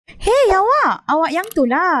awak yang tu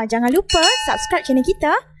lah. Jangan lupa subscribe channel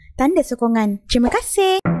kita. Tanda sokongan. Terima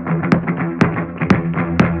kasih.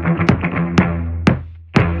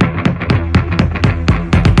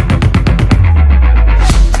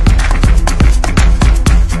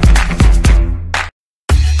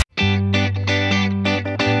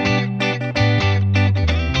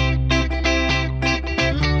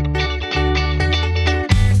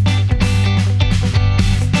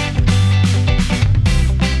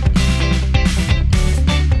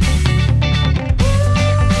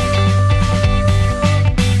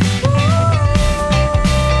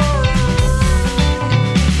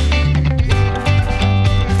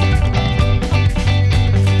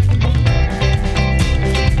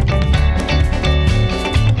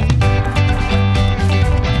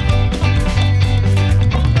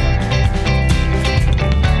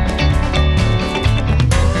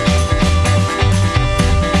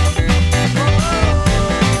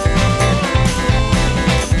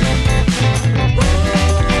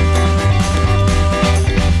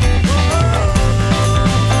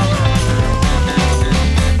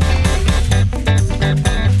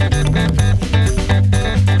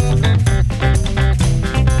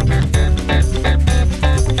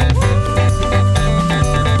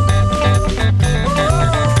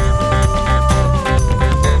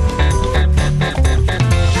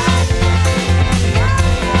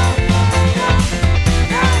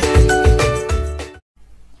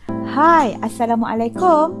 Hai,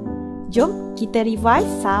 Assalamualaikum. Jom kita revise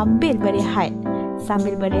sambil berehat.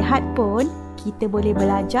 Sambil berehat pun kita boleh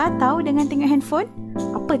belajar tahu dengan tengok handphone.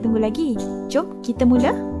 Apa tunggu lagi? Jom kita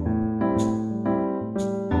mula.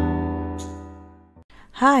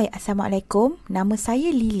 Hai, Assalamualaikum. Nama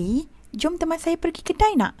saya Lily. Jom teman saya pergi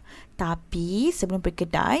kedai nak? Tapi sebelum pergi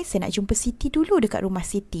kedai, saya nak jumpa Siti dulu dekat rumah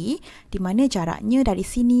Siti, di mana jaraknya dari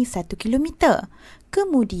sini 1 kilometer.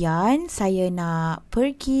 Kemudian saya nak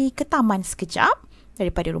pergi ke taman sekejap.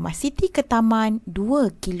 Daripada rumah Siti ke taman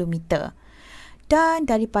 2 kilometer. Dan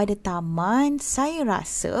daripada taman, saya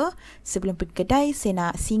rasa sebelum pergi kedai, saya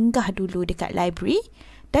nak singgah dulu dekat library.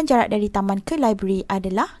 Dan jarak dari taman ke library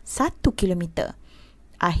adalah 1 kilometer.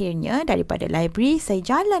 Akhirnya daripada library saya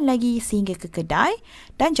jalan lagi sehingga ke kedai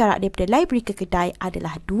dan jarak daripada library ke kedai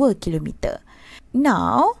adalah 2 km.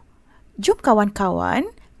 Now, jom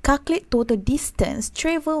kawan-kawan calculate total distance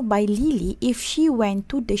travel by Lily if she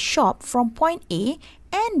went to the shop from point A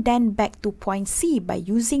and then back to point C by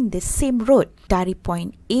using the same road. Dari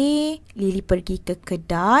point A, Lily pergi ke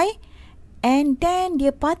kedai and then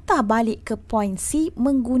dia patah balik ke point C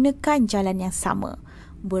menggunakan jalan yang sama.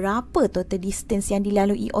 Berapa total distance yang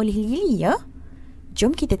dilalui oleh Lily ya?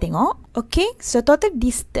 Jom kita tengok. Okay, so total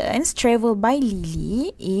distance travel by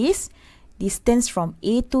Lily is distance from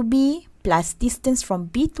A to B plus distance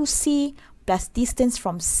from B to C plus distance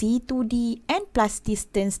from C to D and plus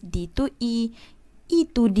distance D to E, E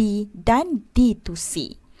to D dan D to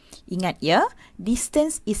C. Ingat ya,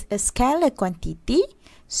 distance is a scalar quantity.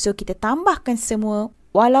 So kita tambahkan semua.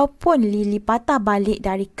 Walaupun Lily patah balik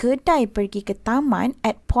dari kedai pergi ke taman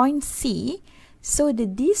at point C, so the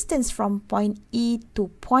distance from point E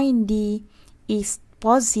to point D is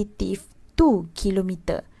positive 2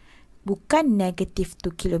 km. Bukan negative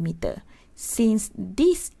 2 km. Since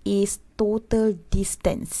this is total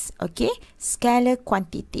distance, okay? Scalar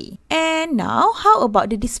quantity. And now, how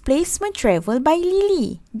about the displacement travel by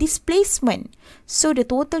Lily? Displacement. So the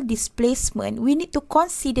total displacement, we need to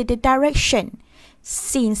consider the direction.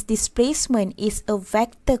 Since displacement is a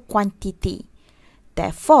vector quantity.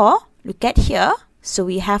 Therefore, look at here. So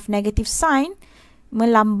we have negative sign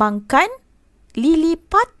melambangkan Lily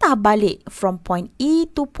patah balik from point E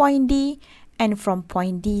to point D and from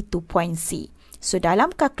point D to point C. So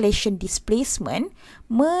dalam calculation displacement,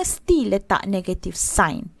 mesti letak negative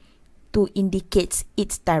sign to indicate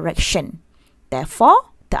its direction.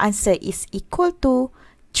 Therefore, the answer is equal to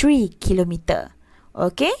 3 km.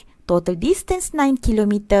 Okay? Total distance 9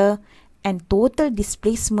 km and total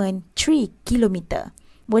displacement 3 km.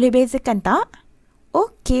 Boleh bezakan tak?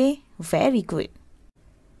 Okay, very good.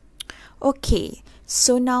 Okay,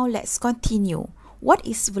 so now let's continue. What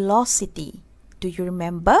is velocity? Do you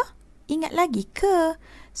remember? Ingat lagi ke?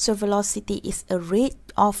 So velocity is a rate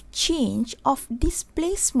of change of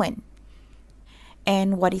displacement.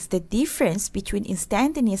 And what is the difference between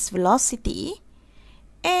instantaneous velocity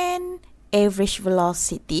and average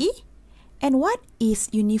velocity, and what is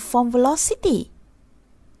uniform velocity?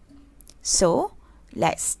 So,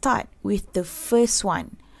 let's start with the first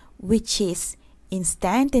one, which is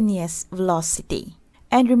instantaneous velocity.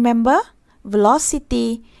 And remember,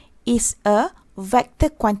 velocity is a vector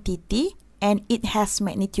quantity and it has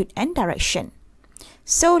magnitude and direction.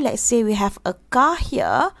 So let's say we have a car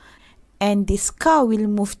here, and this car will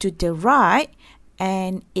move to the right,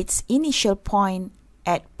 and its initial point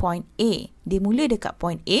at point A. Dia mula dekat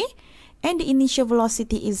point A, and the initial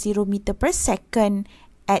velocity is 0 meter per second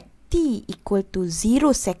at t equal to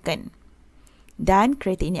 0 second. Dan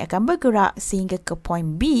kereta ini akan bergerak sehingga ke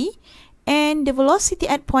point B, and the velocity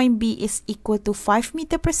at point B is equal to 5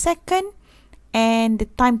 meter per second, and the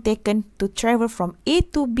time taken to travel from A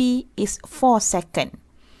to B is 4 seconds.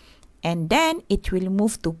 And then it will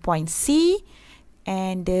move to point C,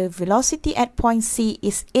 and the velocity at point C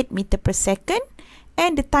is 8 meter per second,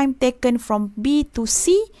 and the time taken from B to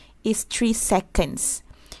C is 3 seconds.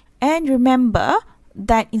 And remember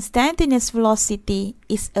that instantaneous velocity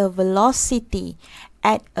is a velocity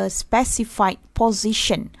at a specified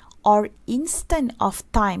position or instant of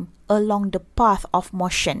time along the path of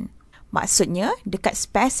motion. Maksudnya, dekat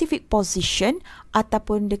specific position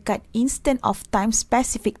ataupun dekat instant of time,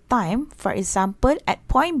 specific time, for example, at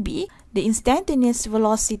point B, the instantaneous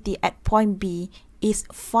velocity at point B is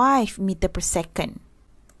 5 meter per second.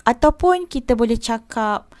 Ataupun kita boleh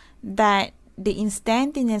cakap that the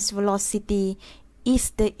instantaneous velocity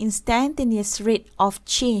is the instantaneous rate of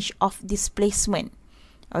change of displacement.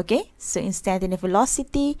 Okay, so instantaneous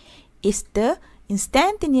velocity is the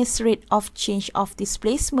instantaneous rate of change of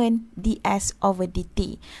displacement ds over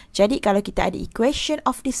dt. Jadi kalau kita ada equation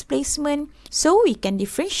of displacement, so we can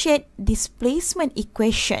differentiate displacement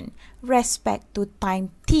equation respect to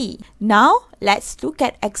time t. Now let's look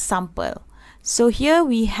at example. So here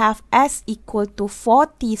we have s equal to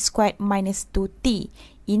 4t squared minus 2t.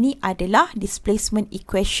 Ini adalah displacement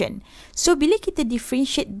equation. So bila kita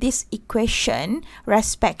differentiate this equation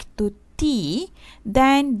respect to t,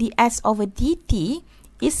 then ds over dt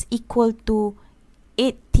is equal to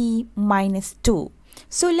 8t minus 2.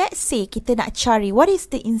 So let's say kita nak cari what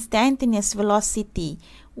is the instantaneous velocity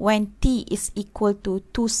when t is equal to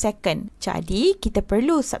 2 second. Jadi kita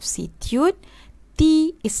perlu substitute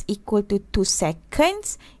t is equal to 2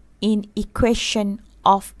 seconds in equation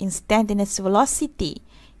of instantaneous velocity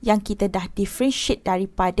yang kita dah differentiate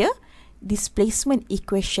daripada displacement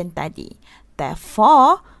equation tadi.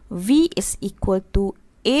 Therefore, v is equal to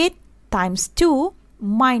 8 times 2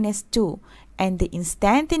 minus 2, and the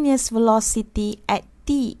instantaneous velocity at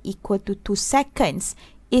t equal to 2 seconds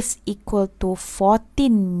is equal to 14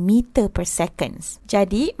 meter per second.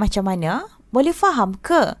 Jadi, macam mana? Boleh faham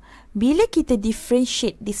ke? Bila kita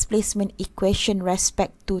differentiate displacement equation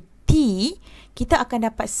respect to t, kita akan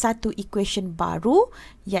dapat satu equation baru,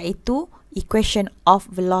 iaitu equation of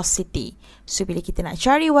velocity. So, bila kita nak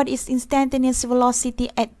cari what is instantaneous velocity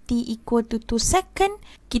at t equal to 2 second,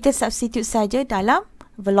 kita substitute saja dalam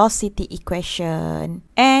velocity equation.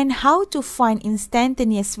 And how to find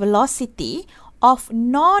instantaneous velocity of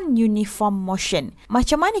non-uniform motion?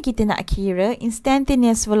 Macam mana kita nak kira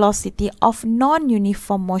instantaneous velocity of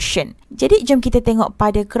non-uniform motion? Jadi, jom kita tengok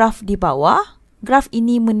pada graf di bawah. Graf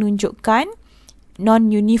ini menunjukkan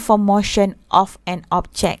non-uniform motion of an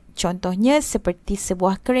object. Contohnya seperti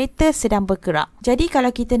sebuah kereta sedang bergerak. Jadi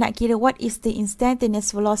kalau kita nak kira what is the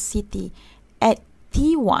instantaneous velocity at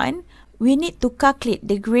t1, we need to calculate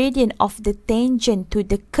the gradient of the tangent to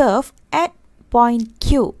the curve at point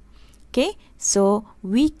Q. Okay, so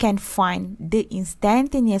we can find the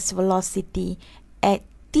instantaneous velocity at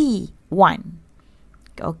t1.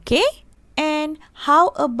 Okay, and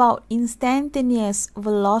how about instantaneous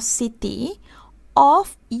velocity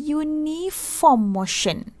of uniform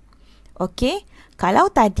motion? Okay,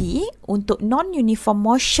 kalau tadi untuk non-uniform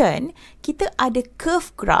motion, kita ada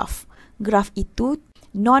curve graph. Graph itu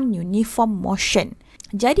non-uniform motion.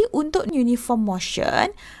 Jadi untuk uniform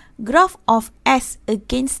motion, graph of s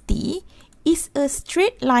against t is a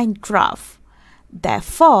straight line graph.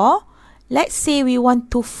 Therefore, let's say we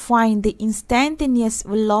want to find the instantaneous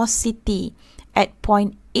velocity at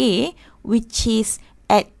point A, which is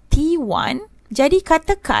at t1. Jadi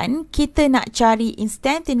katakan kita nak cari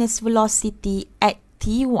instantaneous velocity at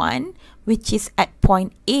t1, which is at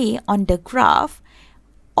point A on the graph,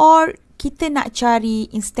 or kita nak cari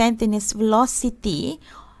instantaneous velocity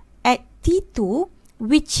at t2,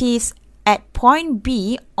 which is at point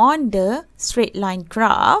B on the straight line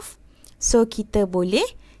graph. So kita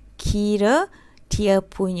boleh kira dia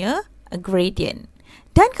punya gradient.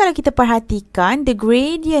 Dan kalau kita perhatikan, the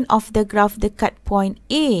gradient of the graph dekat point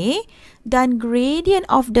A dan gradient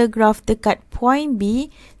of the graph dekat point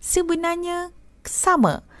B sebenarnya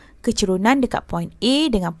sama. Kecerunan dekat point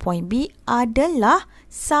A dengan point B adalah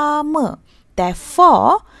sama.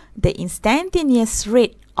 Therefore, the instantaneous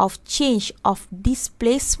rate of change of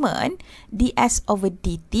displacement ds over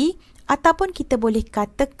dt Ataupun kita boleh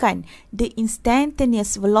katakan the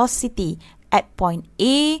instantaneous velocity at point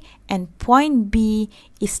A and point B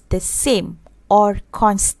is the same or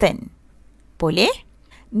constant. Boleh?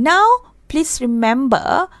 Now, please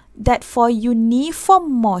remember that for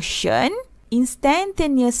uniform motion,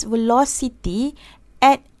 instantaneous velocity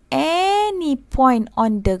at any point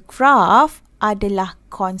on the graph adalah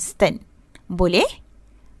constant. Boleh?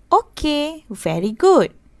 Okay, very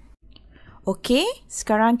good. Okay,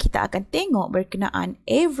 sekarang kita akan tengok berkenaan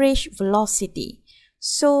average velocity.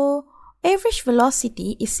 So, average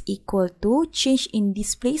velocity is equal to change in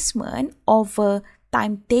displacement over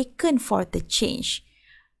time taken for the change.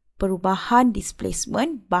 Perubahan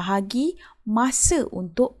displacement bahagi masa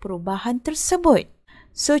untuk perubahan tersebut.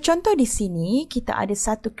 So, contoh di sini, kita ada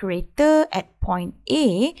satu kereta at point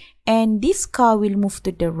A and this car will move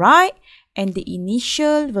to the right and the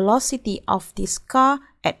initial velocity of this car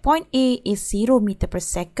at point A is 0 meter per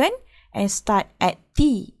second and start at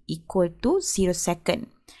t equal to 0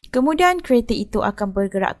 second. Kemudian kereta itu akan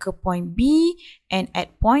bergerak ke point B and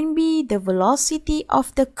at point B the velocity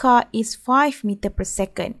of the car is 5 meter per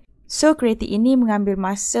second. So kereta ini mengambil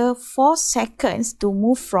masa 4 seconds to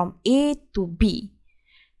move from A to B.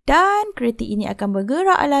 Dan kereta ini akan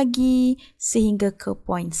bergerak lagi sehingga ke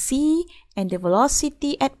point C and the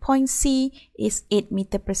velocity at point C is 8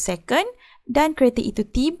 meter per second dan kereta itu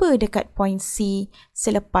tiba dekat point C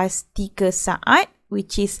selepas 3 saat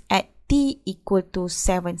which is at t equal to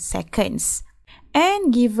 7 seconds. And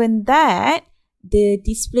given that the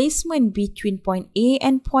displacement between point A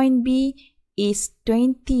and point B is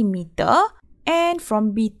 20 meter and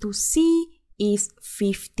from B to C is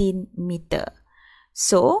 15 meter.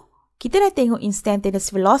 So, kita dah tengok instantaneous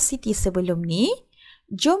velocity sebelum ni.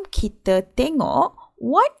 Jom kita tengok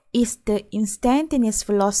what is the instantaneous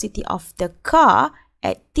velocity of the car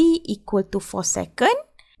at t equal to 4 second.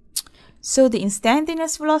 So, the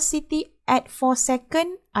instantaneous velocity at 4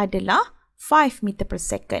 second adalah 5 meter per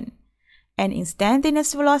second. And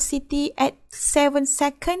instantaneous velocity at 7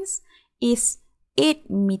 seconds is 8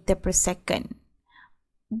 meter per second.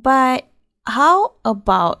 But how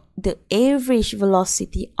about the average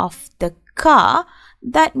velocity of the car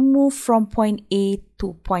that move from point A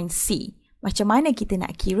to point C? Macam mana kita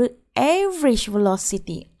nak kira average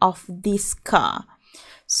velocity of this car?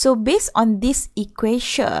 So based on this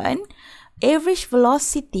equation, average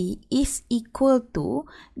velocity is equal to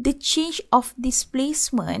the change of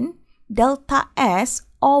displacement delta S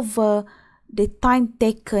over the time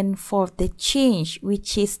taken for the change,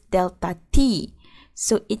 which is delta T.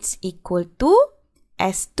 So it's equal to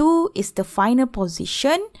S2 is the final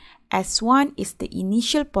position, S1 is the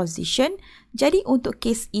initial position. Jadi untuk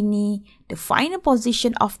kes ini, the final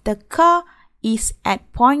position of the car is at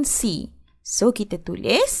point C. So kita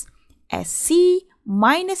tulis SC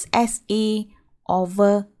minus SA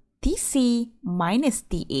over TC minus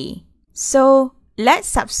TA. So let's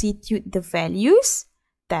substitute the values.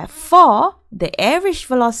 Therefore, the average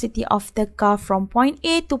velocity of the car from point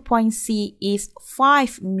A to point C is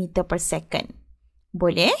 5 meter per second.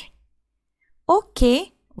 Boleh?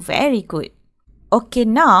 Okay, very good. Okay,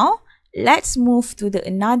 now let's move to the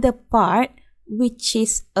another part which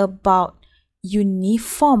is about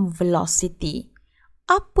uniform velocity.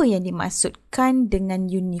 Apa yang dimaksudkan dengan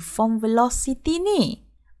uniform velocity ni?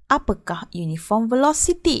 Apakah uniform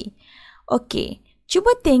velocity? Okay,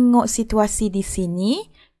 cuba tengok situasi di sini.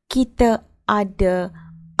 Kita ada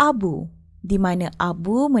Abu, di mana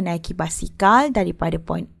Abu menaiki basikal daripada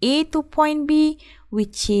point A to point B,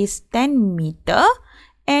 which is 10 meter.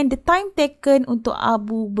 And the time taken untuk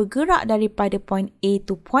Abu bergerak daripada point A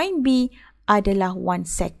to point B adalah 1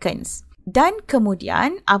 seconds. Dan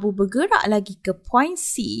kemudian Abu bergerak lagi ke point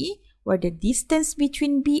C, where the distance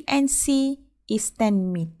between B and C is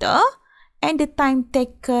 10 meter. And the time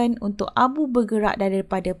taken untuk Abu bergerak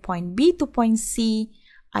daripada point B to point C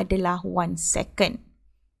adalah 1 second.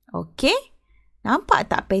 Okey? Nampak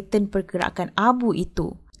tak pattern pergerakan Abu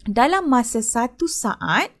itu? Dalam masa 1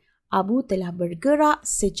 saat, Abu telah bergerak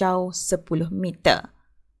sejauh 10 meter.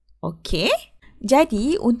 Okey?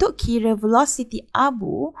 Jadi, untuk kira velocity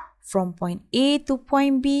Abu from point A to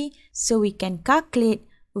point B, so we can calculate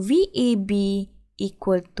VAB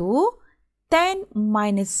equal to 10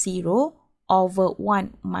 minus 0 over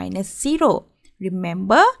 1 minus 0.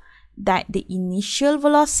 Remember that the initial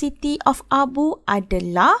velocity of Abu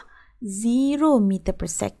adalah 0 meter per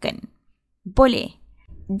second. Boleh?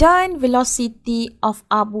 Dan velocity of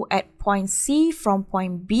Abu at point C from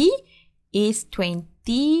point B is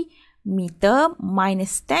 20 meter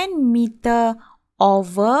minus 10 meter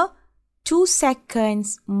over 2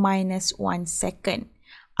 seconds minus 1 second.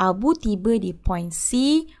 Abu tiba di point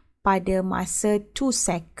C pada masa 2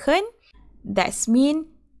 second. That's mean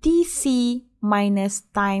TC minus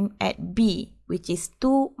time at B, which is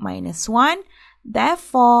 2 minus 1.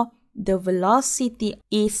 Therefore, the velocity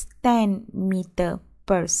is 10 meter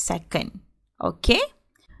per second. Okay?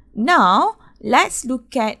 Now, let's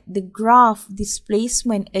look at the graph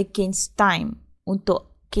displacement against time. Untuk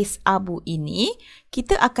kes abu ini,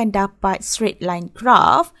 kita akan dapat straight line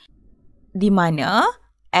graph di mana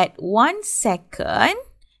at 1 second,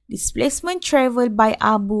 displacement traveled by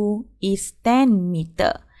abu is 10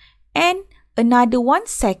 meter. And another 1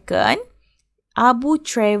 second, abu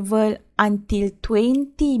travel until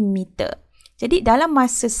 20 meter. Jadi dalam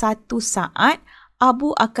masa 1 saat,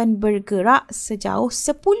 abu akan bergerak sejauh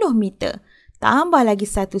 10 meter. Tambah lagi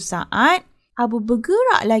 1 saat, abu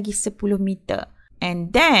bergerak lagi 10 meter.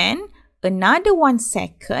 And then, another 1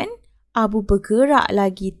 second, abu bergerak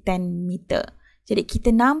lagi 10 meter. Jadi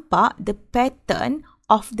kita nampak the pattern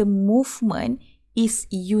of the movement is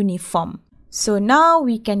uniform. So now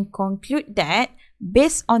we can conclude that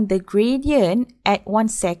based on the gradient at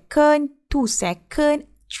 1 second, 2 second,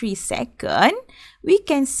 3 second, we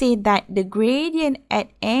can say that the gradient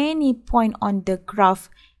at any point on the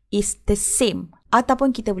graph is the same.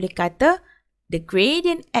 Ataupun kita boleh kata the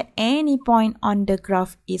gradient at any point on the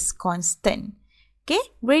graph is constant. Okay,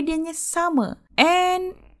 gradientnya sama.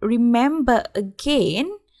 And remember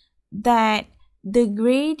again that the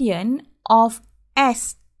gradient of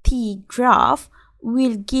ST graph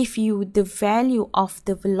will give you the value of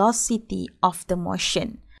the velocity of the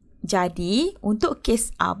motion. Jadi, untuk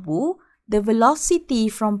kes abu, the velocity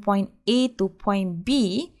from point A to point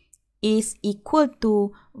B is equal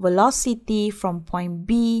to velocity from point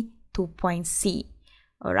B to point C.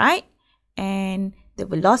 Alright? And the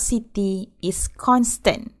velocity is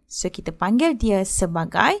constant. So, kita panggil dia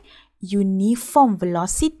sebagai uniform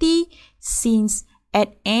velocity since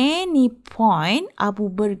at any point abu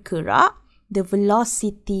bergerak, the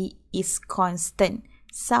velocity is constant.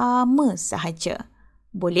 Sama sahaja.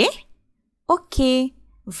 Boleh? Okay.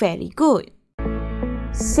 Very good.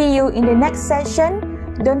 See you in the next session.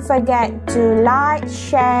 Don't forget to like,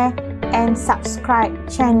 share and subscribe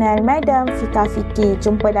channel Madam Fika Fiki.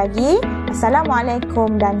 Jumpa lagi.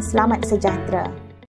 Assalamualaikum dan selamat sejahtera.